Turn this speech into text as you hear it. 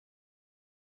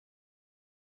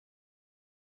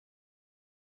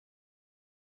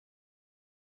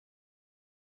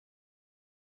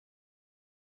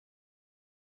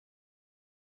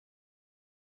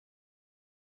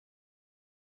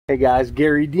Hey guys,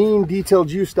 Garry Dean,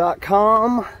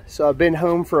 DetailJuice.com. So I've been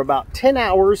home for about 10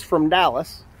 hours from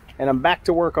Dallas, and I'm back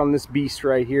to work on this beast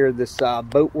right here, this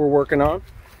boat we're working on.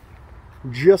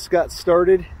 Just got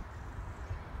started,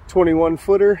 21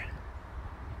 footer,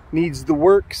 needs the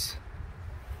works.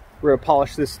 We're gonna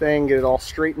polish this thing, get it all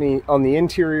straight on the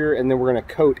interior, and then we're gonna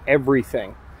coat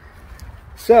everything.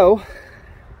 So,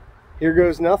 here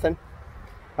goes nothing.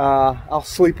 I'll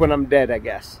sleep when I'm dead, I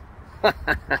guess.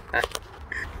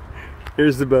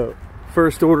 Here's the boat.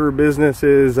 First order of business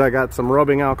is I got some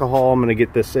rubbing alcohol. I'm gonna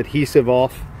get this adhesive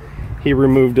off. He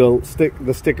removed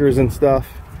the stickers and stuff.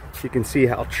 You can see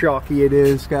how chalky it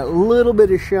is. Got a little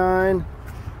bit of shine.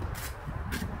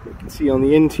 You can see on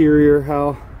the interior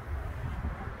how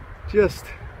just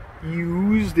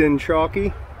used and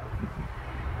chalky.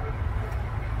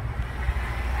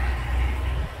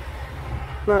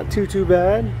 Not too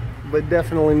bad, but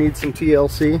definitely needs some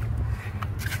TLC.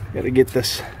 Got to get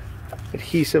this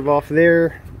adhesive off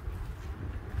there.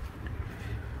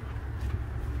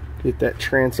 Get that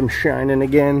transom shining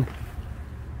again.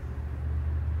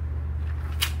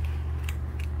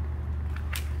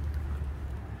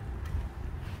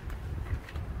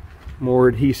 More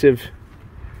adhesive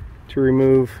to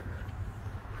remove.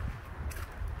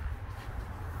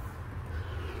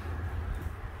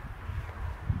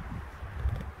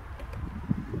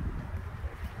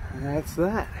 That's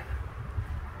that.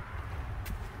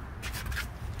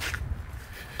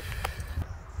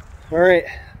 All right,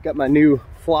 got my new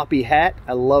floppy hat.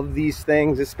 I love these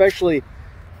things, especially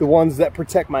the ones that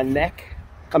protect my neck.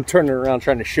 I'm turning around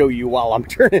trying to show you while I'm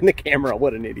turning the camera.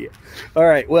 What an idiot. All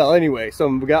right, well, anyway, so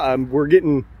we're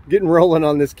getting rolling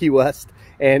on this Key West,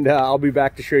 and I'll be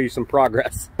back to show you some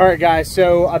progress. All right, guys,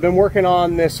 so I've been working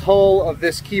on this hull of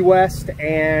this Key West,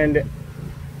 and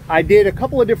I did a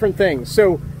couple of different things.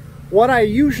 So what I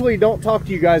usually don't talk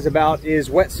to you guys about is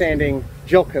wet sanding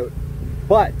gel coat,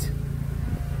 but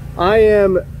I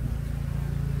am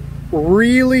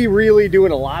really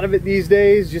doing a lot of it these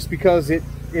days just because it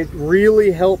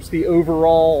really helps the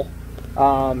overall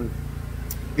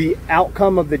the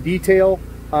outcome of the detail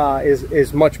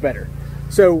is much better.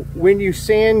 So when you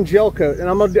sand gel coat, and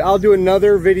I'll do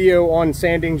another video on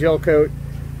sanding gel coat.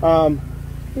 Look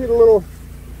at a little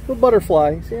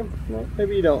butterfly. You see him? No,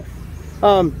 maybe you don't.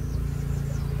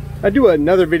 I do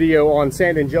another video on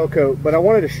sand and gel coat, but I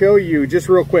wanted to show you just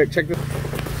real quick. Check this.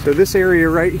 So this area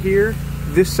right here,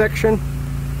 this section,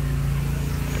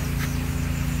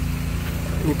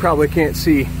 you probably can't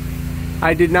see.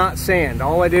 I did not sand.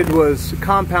 All I did was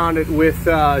compound it with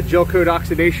gel coat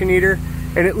oxidation ether,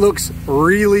 and it looks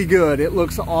really good. It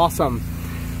looks awesome.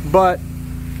 But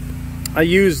I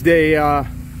used the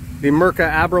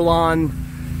Merca Abralon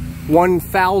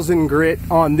 1000 grit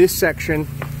on this section,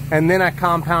 and then I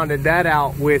compounded that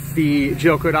out with the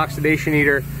gel coat oxidation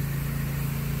ether,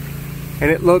 and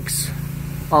it looks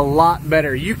a lot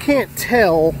better. You can't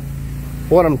tell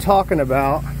what I'm talking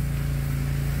about.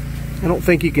 I don't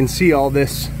think you can see all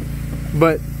this,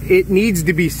 but it needs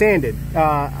to be sanded.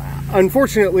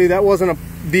 Unfortunately, that wasn't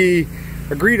the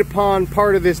agreed upon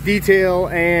part of this detail,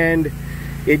 and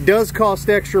it does cost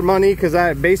extra money because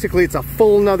basically it's a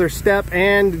full nother step,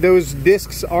 and those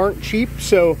discs aren't cheap.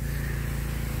 So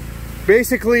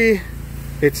basically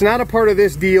it's not a part of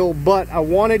this deal, but I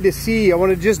wanted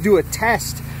to just do a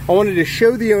test. I wanted to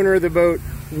show the owner of the boat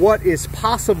what is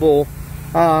possible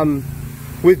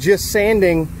with just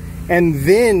sanding and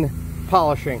then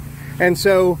polishing. And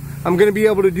so I'm gonna be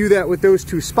able to do that with those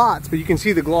two spots, but you can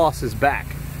see the gloss is back.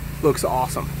 Looks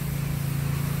awesome.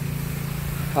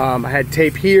 I had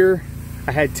tape here,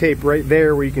 I had tape right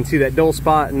there where you can see that dull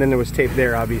spot, and then there was tape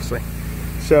there, obviously.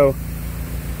 So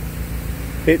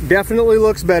it definitely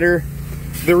looks better.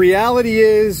 The reality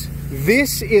is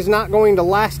this is not going to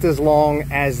last as long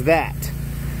as that.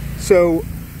 So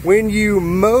when you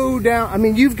mow down, I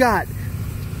mean, you've got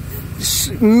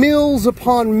mills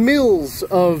upon mills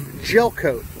of gel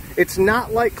coat. It's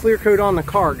not like clear coat on the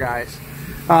car, guys.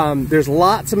 There's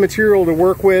lots of material to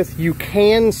work with. You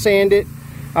can sand it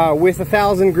with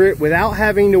 1000 grit without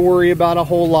having to worry about a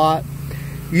whole lot.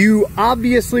 You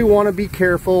obviously want to be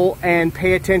careful and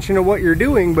pay attention to what you're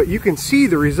doing, but you can see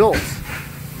the results.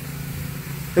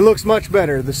 It looks much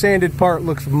better. The sanded part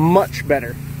looks much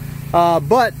better.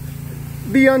 But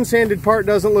the unsanded part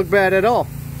doesn't look bad at all.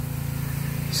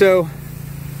 So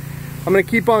I'm gonna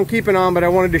keep on keeping on, but I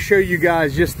wanted to show you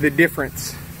guys just the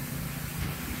difference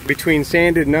between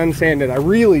sanded and unsanded. I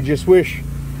really just wish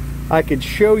I could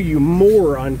show you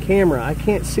more on camera. I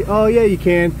can't see. Oh yeah, you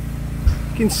can.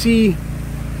 You can see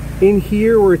in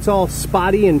here where it's all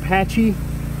spotty and patchy.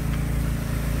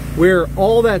 where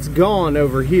all that's gone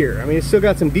over here. I mean, it's still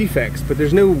got some defects, but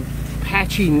there's no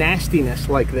patchy nastiness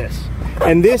like this.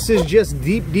 And this is just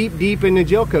deep in the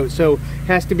gel coat, so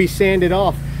has to be sanded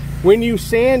off. When you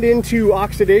sand into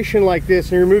oxidation like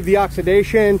this and remove the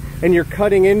oxidation and you're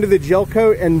cutting into the gel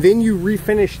coat and then you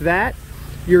refinish that,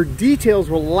 your details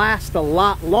will last a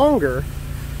lot longer,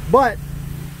 but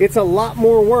it's a lot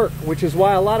more work, which is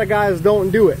why a lot of guys don't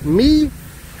do it. Me,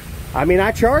 I mean,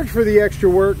 I charge for the extra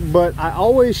work, but I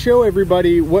always show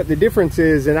everybody what the difference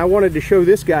is, and I wanted to show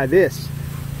this guy this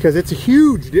because it's a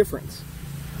huge difference.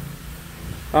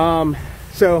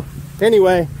 So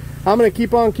anyway, I'm gonna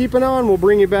keep on keeping on. We'll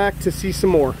bring you back to see some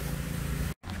more.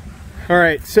 All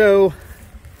right, so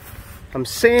I'm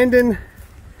sanding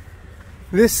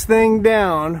this thing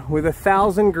down with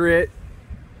 1000 grit,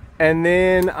 and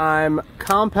then I'm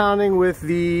compounding with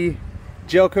the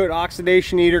gel coat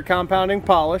oxidation eater compounding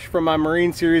polish from my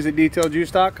marine series at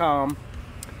detailjuice.com,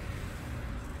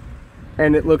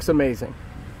 and it looks amazing.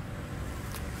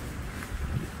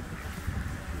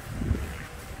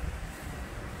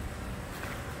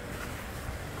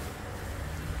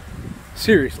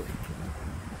 Seriously.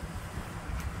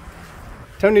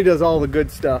 Tony does all the good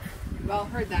stuff. You've all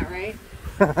heard that,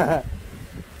 right?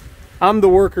 I'm the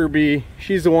worker bee.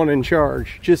 She's the one in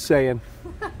charge. Just saying.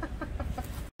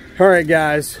 All right,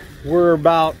 guys. We're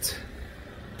about,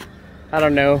 I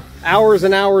don't know, hours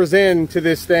and hours into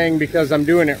this thing because I'm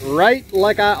doing it right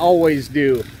like I always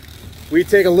do. We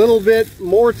take a little bit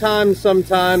more time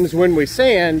sometimes when we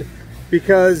sand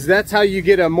because that's how you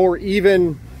get a more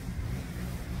even,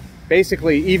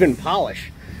 basically even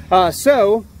polish.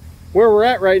 So where we're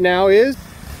at right now is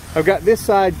I've got this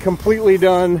side completely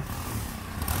done.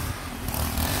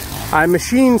 I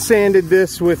machine sanded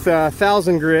this with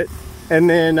 1000 grit, and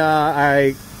then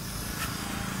I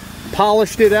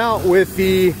polished it out with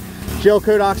the gel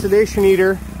coat oxidation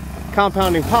eater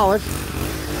compounding polish.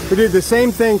 We did the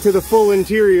same thing to the full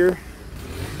interior.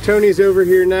 Tony's over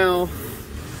here now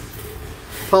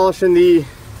polishing the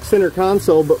center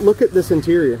console, but look at this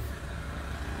interior.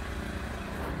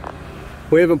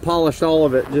 We haven't polished all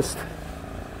of it, just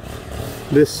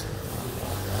this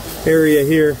area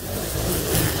here.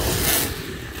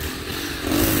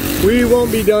 We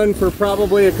won't be done for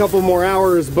probably a couple more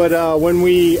hours, but when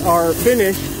we are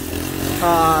finished,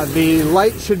 the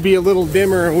light should be a little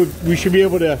dimmer, and we should be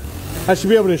able to, I should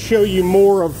be able to show you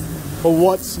more of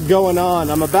what's going on.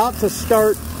 I'm about to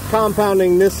start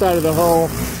compounding this side of the hull.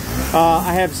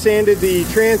 I have sanded the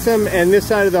transom and this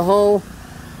side of the hull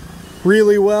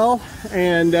really well,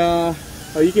 and oh,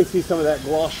 you can see some of that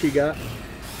gloss she got.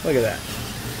 Look at that.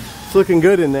 It's looking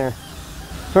good in there.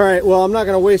 All right, well, I'm not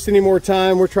going to waste any more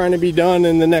time. We're trying to be done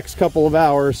in the next couple of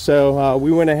hours, so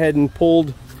we went ahead and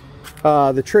pulled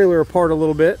the trailer apart a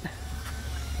little bit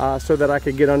so that I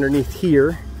could get underneath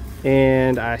here,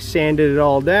 and I sanded it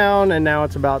all down, and now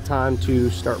it's about time to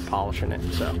start polishing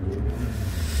it. So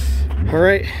all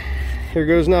right, here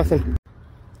goes nothing.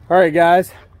 All right,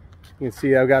 guys, you can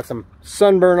see I've got some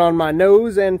sunburn on my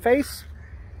nose and face.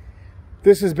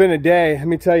 This has been a day, let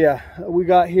me tell you. We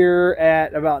got here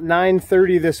at about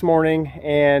 9:30 this morning,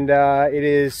 and it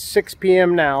is 6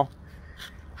 p.m. now.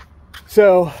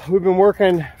 So we've been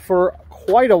working for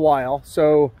quite a while.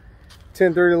 So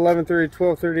 10:30, 11:30,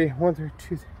 12:30, 1:30,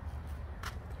 2:30.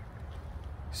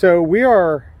 So we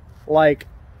are like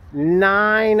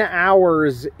 9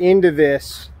 hours into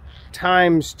this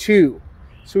times 2.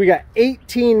 So we got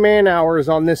 18 man hours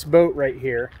on this boat right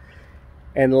here.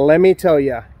 And let me tell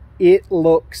you, it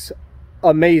looks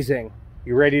amazing.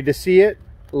 You ready to see it?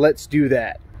 Let's do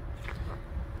that.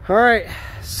 All right,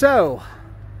 so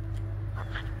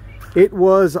it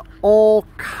was all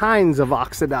kinds of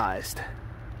oxidized.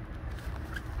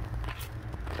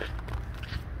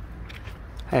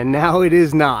 And now it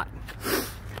is not.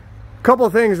 Couple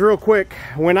of things real quick.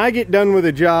 When I get done with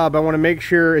a job, I want to make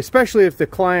sure, especially if the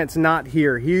client's not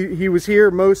here. He was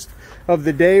here most of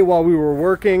the day while we were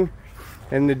working,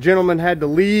 and the gentleman had to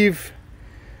leave.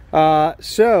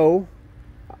 So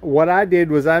what I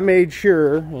did was I made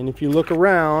sure, and if you look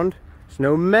around, there's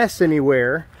no mess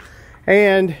anywhere.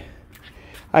 And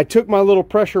I took my little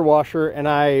pressure washer and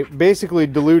I basically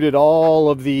diluted all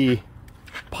of the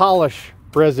polish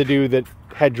residue that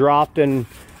had dropped and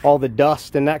all the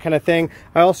dust and that kind of thing.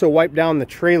 I also wiped down the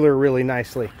trailer really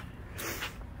nicely.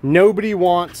 Nobody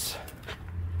wants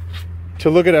to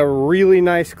look at a really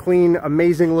nice, clean,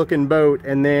 amazing looking boat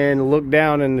and then look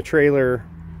down and the trailer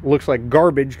looks like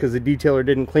garbage because the detailer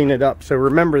didn't clean it up. So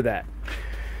remember that.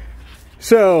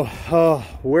 So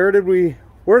where do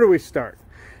we start?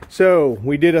 So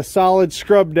we did a solid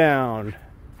scrub down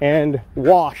and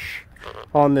wash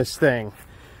on this thing.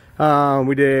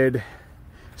 We did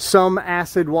some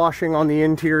acid washing on the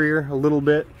interior, a little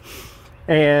bit.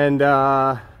 And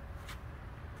I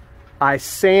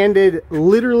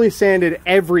literally sanded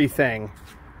everything.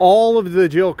 All of the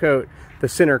gel coat, the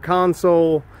center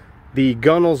console, the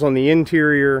gunnels on the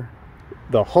interior,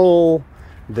 the hull,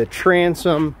 the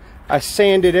transom. I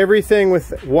sanded everything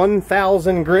with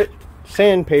 1000 grit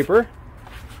sandpaper.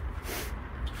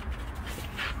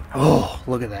 Oh,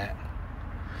 look at that.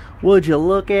 Would you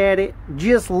look at it?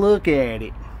 Just look at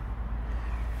it.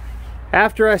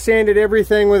 After I sanded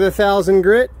everything with 1000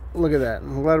 grit, look at that.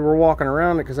 I'm glad we're walking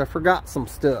around it because I forgot some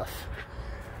stuff.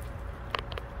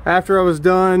 After I was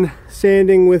done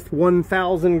sanding with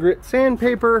 1000 grit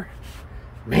sandpaper,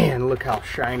 man, look how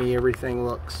shiny everything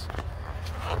looks.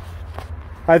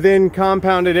 I then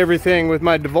compounded everything with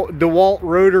my DeWalt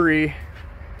rotary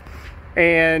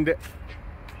and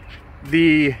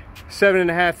the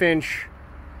 7.5 inch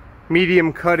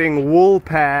medium cutting wool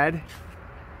pad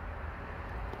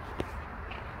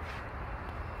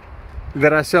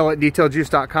that I sell at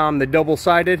detailjuice.com, the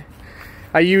double-sided.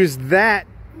 I used that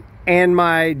and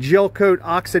my gel coat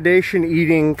oxidation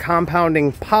eating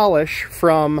compounding polish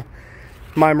from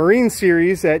my Marine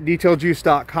series at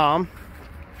detailjuice.com.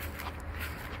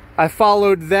 I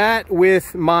followed that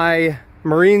with my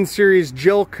Marine series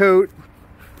gel coat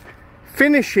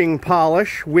finishing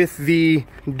polish with the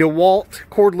DeWalt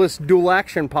cordless dual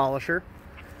action polisher.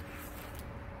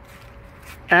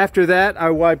 After that, I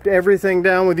wiped everything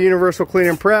down with Universal Clean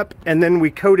and Prep, and then we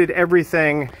coated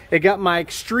everything. It got my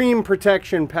extreme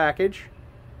protection package.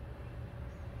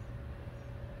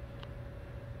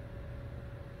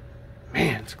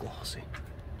 Man, it's glossy.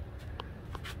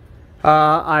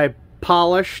 I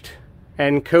polished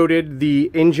and coated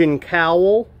the engine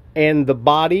cowl and the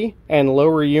body and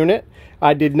lower unit.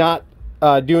 I did not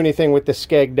do anything with the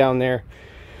skeg down there,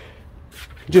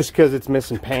 just because it's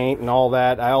missing paint and all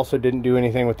that. I also didn't do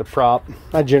anything with the prop.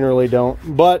 I generally don't,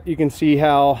 but you can see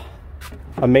how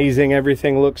amazing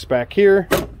everything looks back here.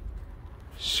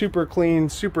 Super clean,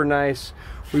 super nice.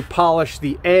 We polished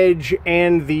the edge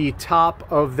and the top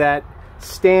of that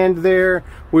stand there.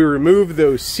 We removed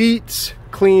those seats,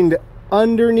 cleaned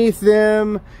underneath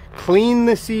them, cleaned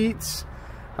the seats.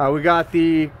 We got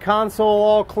the console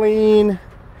all clean.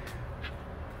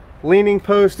 Leaning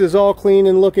post is all clean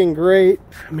and looking great.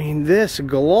 I mean, this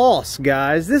gloss,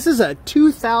 guys, this is a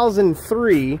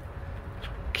 2003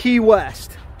 Key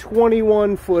West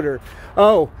 21 footer.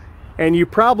 Oh, and you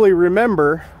probably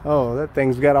remember, oh, that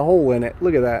thing's got a hole in it.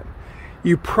 Look at that.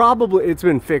 It's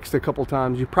been fixed a couple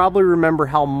times. You probably remember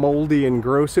how moldy and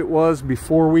gross it was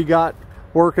before we got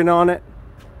working on it.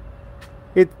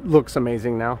 It looks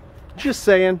amazing now. Just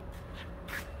saying.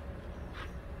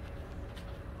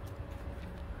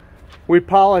 We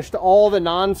polished all the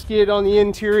non-skid on the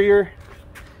interior.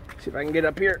 See if I can get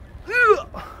up here.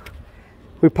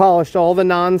 We polished all the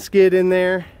non-skid in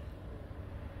there.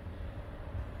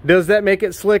 Does that make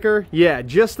it slicker? Yeah,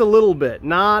 just a little bit.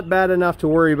 Not bad enough to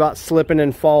worry about slipping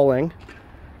and falling.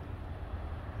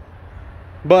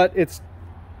 But it's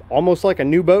almost like a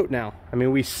new boat now. I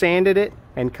mean, we sanded it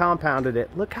and compounded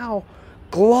it. Look how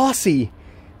glossy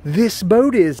this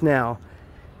boat is now.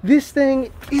 This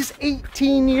thing is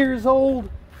 18 years old.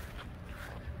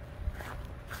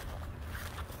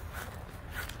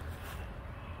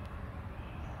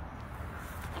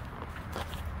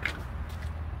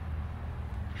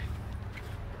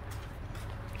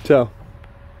 So,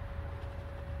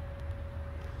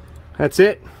 that's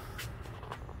it.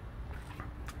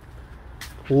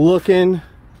 Looking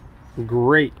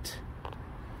great.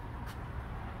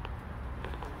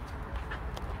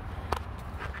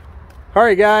 All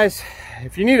right, guys,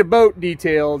 if you need a boat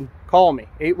detailed, call me,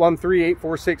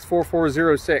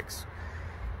 813-846-4406.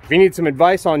 If you need some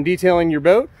advice on detailing your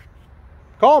boat,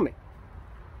 call me.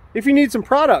 If you need some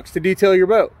products to detail your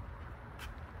boat,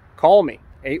 call me,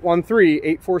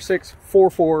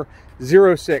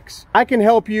 813-846-4406. I can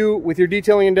help you with your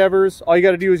detailing endeavors. All you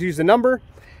got to do is use the number,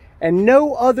 and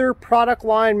no other product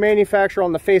line manufacturer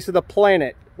on the face of the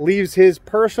planet leaves his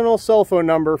personal cell phone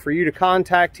number for you to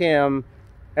contact him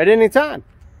at any time.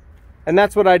 And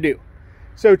that's what I do.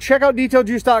 So check out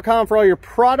detailjuice.com for all your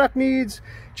product needs.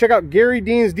 Check out Garry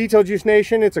Dean's Detail Juice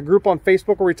Nation. It's a group on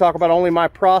Facebook where we talk about only my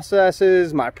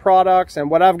processes, my products, and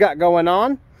what I've got going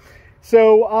on.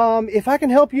 So if I can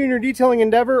help you in your detailing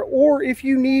endeavor, or if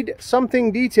you need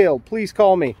something detailed, please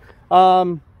call me.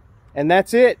 And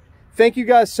that's it. Thank you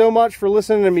guys so much for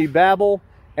listening to me babble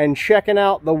and checking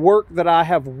out the work that I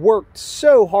have worked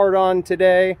so hard on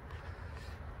today.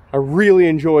 I really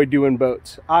enjoy doing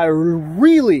boats. I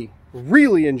really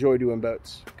enjoy doing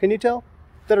boats. Can you tell?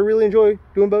 that I really enjoy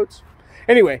doing boats.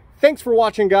 Anyway, thanks for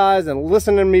watching, guys, and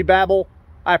listening to me babble.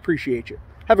 I appreciate you.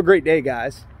 Have a great day,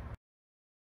 guys.